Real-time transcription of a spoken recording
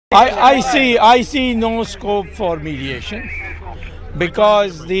I see no scope for mediation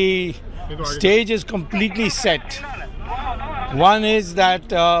because the stage is completely set. One is that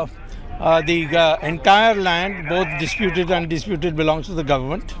the entire land, both disputed and undisputed, belongs to the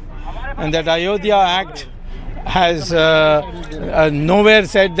government, and that Ayodhya Act has nowhere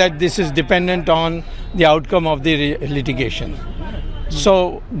said that this is dependent on the outcome of the litigation.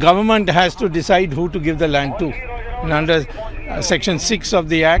 So government has to decide who to give the land to, and under Section 6 of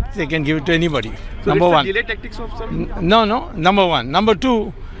the Act, they can give it to anybody. So number one. Delay tactics of some? No. Number one. Number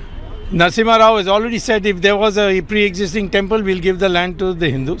two, Narasimha Rao has already said if there was a pre-existing temple, we'll give the land to the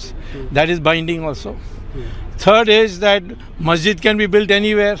Hindus. That is binding also. Third is that masjid can be built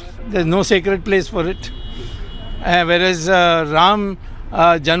anywhere. There's no sacred place for it. Whereas Ram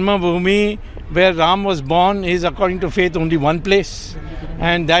Janmabhoomi, where Ram was born, is according to faith only one place.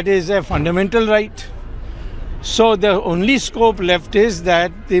 And that is a fundamental right. So the only scope left is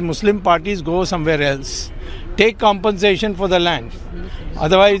that the Muslim parties go somewhere else, take compensation for the land.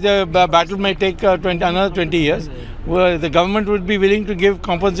 Otherwise the battle may take another 20 years. The government would be willing to give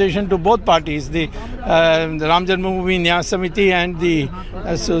compensation to both parties, the Ram Janmabhoomi Nyaya Samiti and the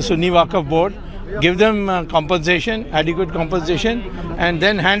Sunni Waqf Board. Give them compensation, adequate compensation, and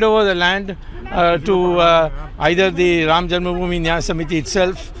then hand over the land to either the Ram Janmabhoomi Nyaya Samiti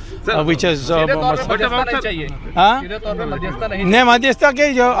itself, which has नहीं मध्यस्थता के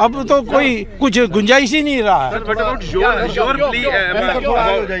अब तो कोई कुछ गुंजाइश ही नहीं रहा. What about your plea,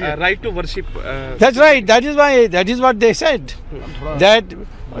 right to worship? That's right. That is what they said. That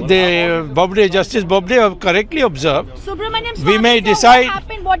the Justice Bobde have correctly observed. Subramanian Swamy, we may decide. What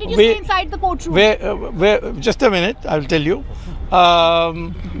happened? What did you say inside the courtroom? Just a minute, I'll tell you.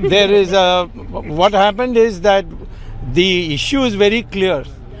 There is what happened is that the issue is very clear.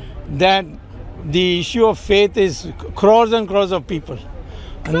 That the issue of faith is crores and crores of people,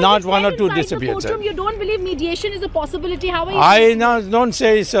 So not one or two inside the distributors. courtroom, you don't believe mediation is a possibility? How are you? I don't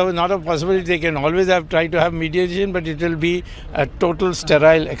say it's not a possibility. They can always try to have mediation, but it will be a total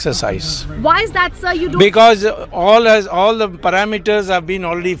sterile exercise. Why is that, sir? You don't. Because all the parameters have been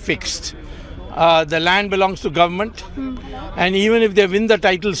already fixed. The land belongs to government, and even if they win the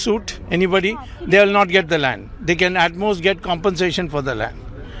title suit, anybody, they will not get the land. They can at most get compensation for the land.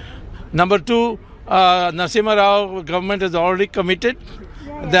 Number two, Narasimha Rao government has already committed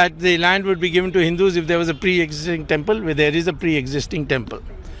that the land would be given to Hindus if there was a pre-existing temple, where there is a pre-existing temple.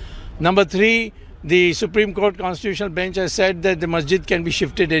 Number three, the Supreme Court Constitutional Bench has said that the masjid can be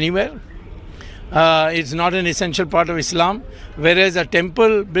shifted anywhere. It's not an essential part of Islam, whereas a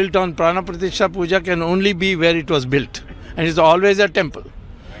temple built on Prana Pratishtha Puja can only be where it was built, and it's always a temple.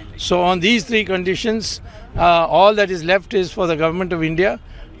 So on these three conditions, all that is left is for the government of India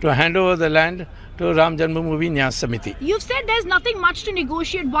to hand over the land to Ram Janmabhoomi Nyaya Samiti. You've said there's nothing much to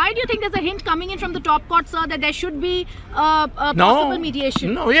negotiate. Why do you think there's a hint coming in from the top court, sir, that there should be possible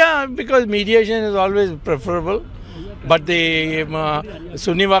mediation? No, yeah, because mediation is always preferable. But the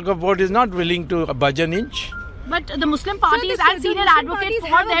Sunni Waqf Board is not willing to budge an inch. But the Muslim parties and senior advocate for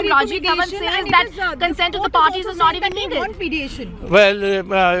them, Rajiv Dhawan, says that consent of the parties is not even needed. Well,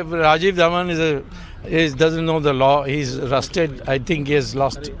 Rajiv Dhawan doesn't know the law. He's rusted. I think he has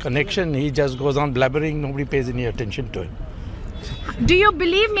lost connection. He just goes on blabbering. Nobody pays any attention to him. Do you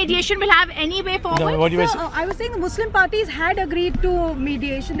believe mediation will have any way forward? No, what do you say? I was saying the Muslim parties had agreed to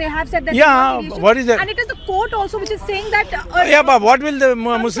mediation. They have said that. Yeah, what is that? And it is the court also which is saying that. Yeah, but what will the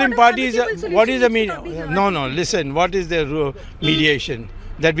Muslim parties? What is the mediation? No, listen. What is the mediation?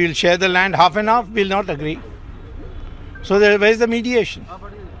 That we'll share the land half and half? We'll not agree. So where is the mediation?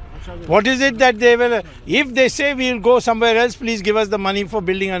 What is it that they will, if they say we'll go somewhere else, please give us the money for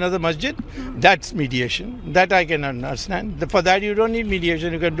building another masjid, that's mediation. That I can understand. For that you don't need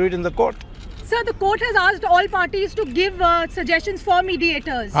mediation, you can do it in the court. Sir, the court has asked all parties to give suggestions for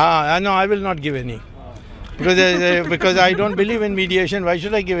mediators. No, I will not give any. Because I don't believe in mediation, why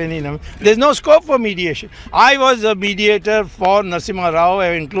should I give any? There's no scope for mediation. I was a mediator for Narasimha Rao.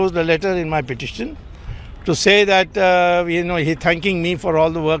 I enclosed a letter in my petition to say that, he's thanking me for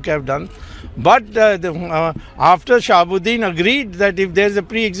all the work I've done. But after Shahabuddin agreed that if there's a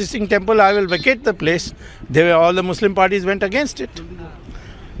pre-existing temple, I will vacate the place, all the Muslim parties went against it.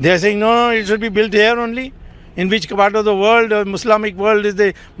 They are saying, no, it should be built here only. In which part of the world, Islamic world, is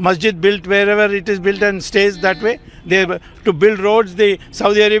the masjid built wherever it is built and stays that way? To build roads, the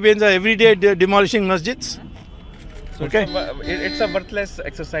Saudi Arabians are every day demolishing masjids. Okay. It's a worthless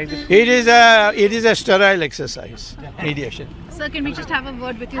exercise. It is a sterile exercise, mediation. Sir, can we just have a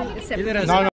word with you? No.